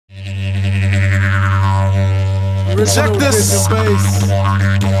Check this.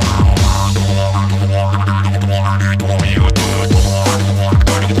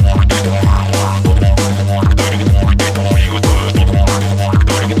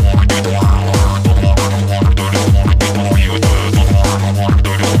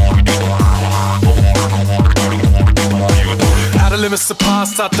 Limits the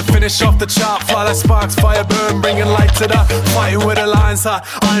past, start to finish off the chart. Fly like sparks, fire burn, bringing light to the fighting with the lions hot.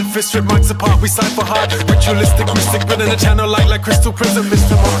 Iron fist, rip mics apart, we cipher hard. Ritualistic, mystic, but in the channel like crystal prism.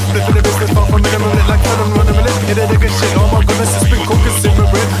 Mr. Mo, living the business, far from minimum lit, like venom, running a lit. Hit it, a good shit, oh my goodness, it's been cooking,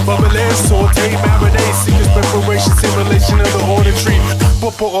 simmering. Bubbling, saute, marinade, secrets, preparation, simulation of the auditory.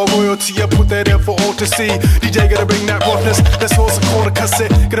 Pop or royalty, I put that in for all to see. DJ gotta bring that roughness, let's horse a quarter cassette.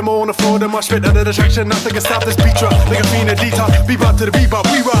 Get them all on the floor, the mosh pit, under the traction, nothing can stop this beat drop. Like a fiend, a detox. Bebop to the bebop,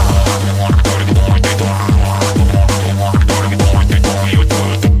 we rock.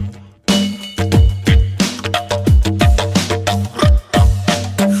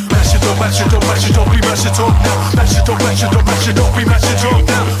 Mash it up, mash it up, mash it up, we mash it up now. Mash it up, mash it up, mash it up, we mash it up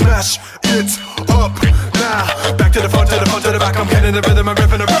now. Mash it up now. Back to the front, to the front, to the back. I'm getting the rhythm, I'm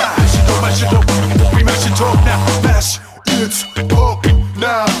ripping the rap. Mash it up, we mash it up now. Mash it up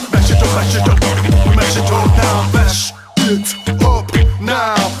now. Mash it up, we mash it up now. Mash it up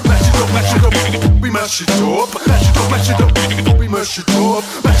now. Mash it up, we mash it up. Mash it up, we mash it up.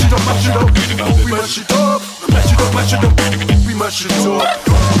 Mash it up, we mash it up. Mash it up, we mash it up.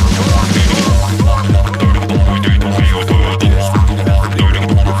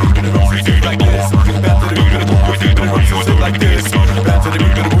 Like this, bound to the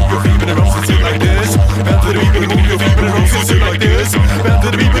beat, better move your feet, better roll, sit like this. Bound to the beat, better move your feet, better roll, sit like this. Bound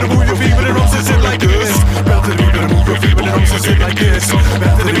to the beat, better move your feet, better roll, sit like this. Bound to the beat, better move your feet, better roll, sit like this.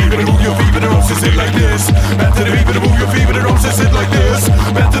 Bound to the beat, better move your feet, better roll, sit like this. Bound to the beat, better move your feet, better roll, sit like this.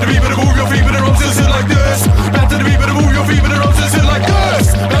 Bound to the beat, better move your feet, better roll, sit like this. Bound to the beat, better move your feet, better roll, sit like this.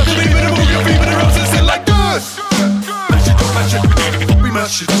 Bound to the beat, better move your feet, better roll, sit like this. Mash it up, mash it, we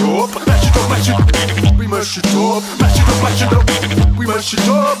mash it up. Mash it up, mash it, we mash it up. Mash it up, mash it up, we mash it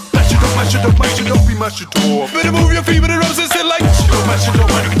up. Mash it up, mash it up, mash it up, we mash it up. Better move your feet, better roll, sit like mash it up, mash it up,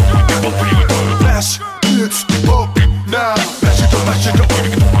 mash it up now. Mash it up, mash it up,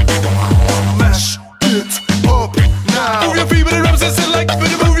 mash it up now. Move your feet, better roll, sit like.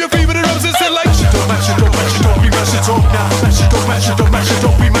 Better move your feet, better roll, sit like. Mash it up, mash it up, mash it up, we mash it up now. Mash it up, mash it up, mash it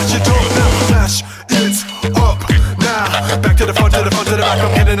up, we mash it up now. Mash it up now. Back to the front, to the front, to the back.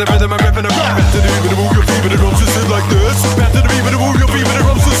 I'm getting the rhythm, I'm ripping the rap. Back to the beat, better move your feet, better roll, sit like this. Back to the beat, better move your feet, better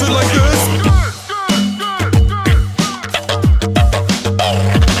roll, sit like this.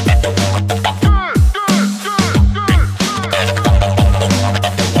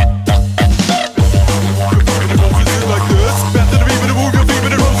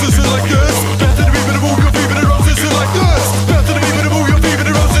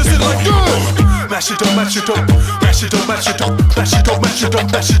 Mash it up, mash it up, mash it up, mash it up, mash it up, mash it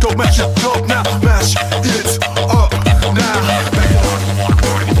up, mash it up, mash it up now. Mash it up now.